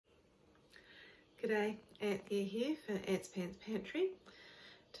G'day, Anthea here for Ant's Pants Pantry.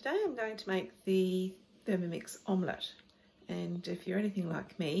 Today I'm going to make the Thermomix omelette, and if you're anything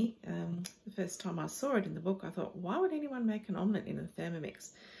like me, the first time I saw it in the book I thought, why would anyone make an omelette in a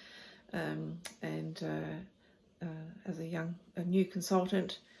Thermomix? As a new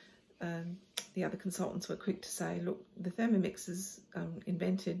consultant, the other consultants were quick to say, look, the Thermomix is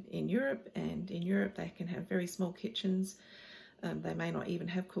invented in Europe, and in Europe they can have very small kitchens. They may not even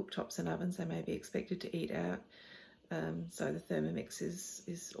have cooktops and ovens. They may be expected to eat out. So the Thermomix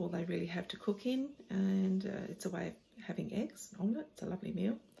is all they really have to cook in, and it's a way of having eggs, an omelette. It's a lovely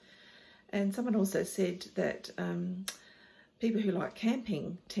meal. And someone also said that people who like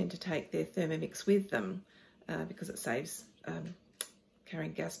camping tend to take their Thermomix with them because it saves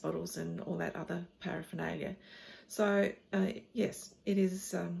carrying gas bottles and all that other paraphernalia. So yes, it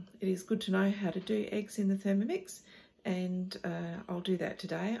is good to know how to do eggs in the Thermomix, and I'll do that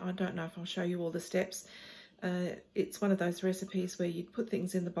today. I don't know if I'll show you all the steps. It's one of those recipes where you put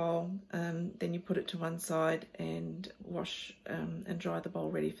things in the bowl, then you put it to one side and wash and dry the bowl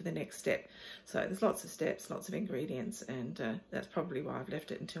ready for the next step. So there's lots of steps, lots of ingredients, and that's probably why I've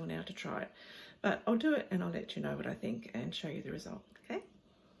left it until now to try it. But I'll do it and I'll let you know what I think and show you the result, okay?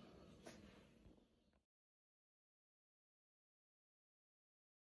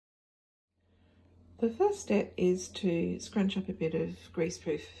 The first step is to scrunch up a bit of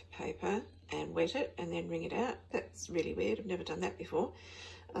greaseproof paper and wet it and then wring it out. That's really weird, I've never done that before.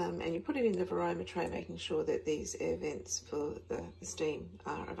 And you put it in the varoma tray, making sure that these air vents for the steam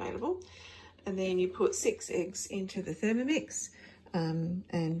are available. And then you put 6 eggs into the Thermomix.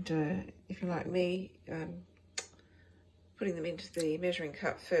 If you're like me, putting them into the measuring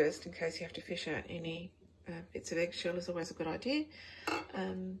cup first in case you have to fish out any bits of eggshell is always a good idea.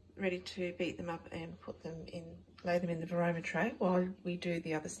 Ready to beat them up and put them in, lay them in the varoma tray while we do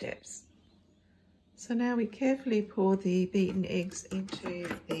the other steps. So now we carefully pour the beaten eggs into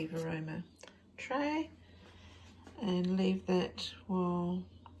the varoma tray and leave that while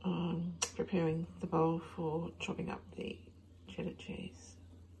preparing the bowl for chopping up the cheddar cheese.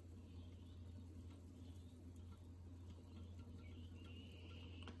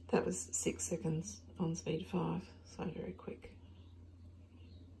 That was 6 seconds on speed 5, so very quick.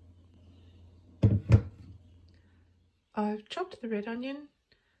 I've chopped the red onion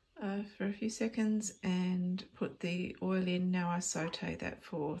for a few seconds and put the oil in. Now I saute that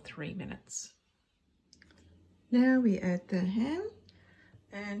for 3 minutes. Now we add the ham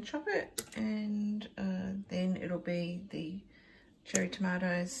and chop it, and then it'll be the cherry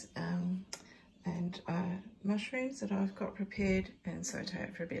tomatoes and mushrooms that I've got prepared, and saute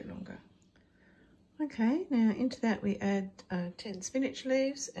it for a bit longer. Okay, now into that we add 10 spinach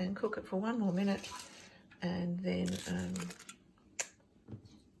leaves and cook it for 1 more minute, and then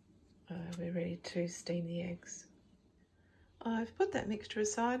we're ready to steam the eggs. I've put that mixture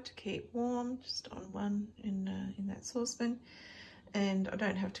aside to keep warm, just on one in that saucepan, and I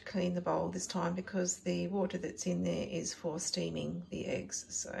don't have to clean the bowl this time because the water that's in there is for steaming the eggs.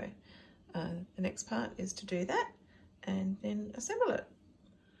 So the next part is to do that and then assemble it.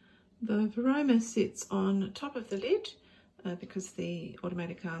 The varoma sits on top of the lid because the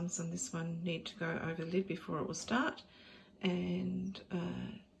automatic arms on this one need to go over the lid before it will start, and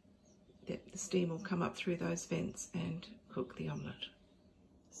the steam will come up through those vents and cook the omelette.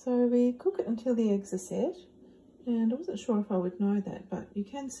 So we cook it until the eggs are set, and I wasn't sure if I would know that, but you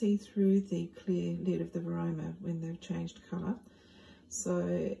can see through the clear lid of the varoma when they've changed colour.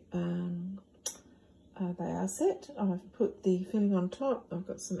 So they are set. I've put the filling on top. I've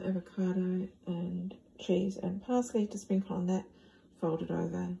got some avocado and cheese and parsley to sprinkle on that, fold it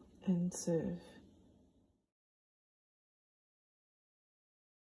over and serve.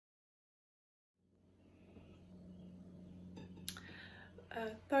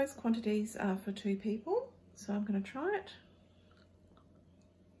 Those quantities are for 2 people, so I'm going to try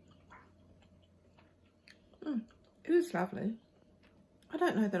it. It is lovely. I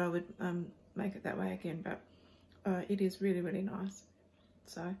don't know that I would make it that way again, but it is really, really nice.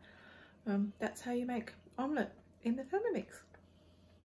 So that's how you make omelette in the Thermomix.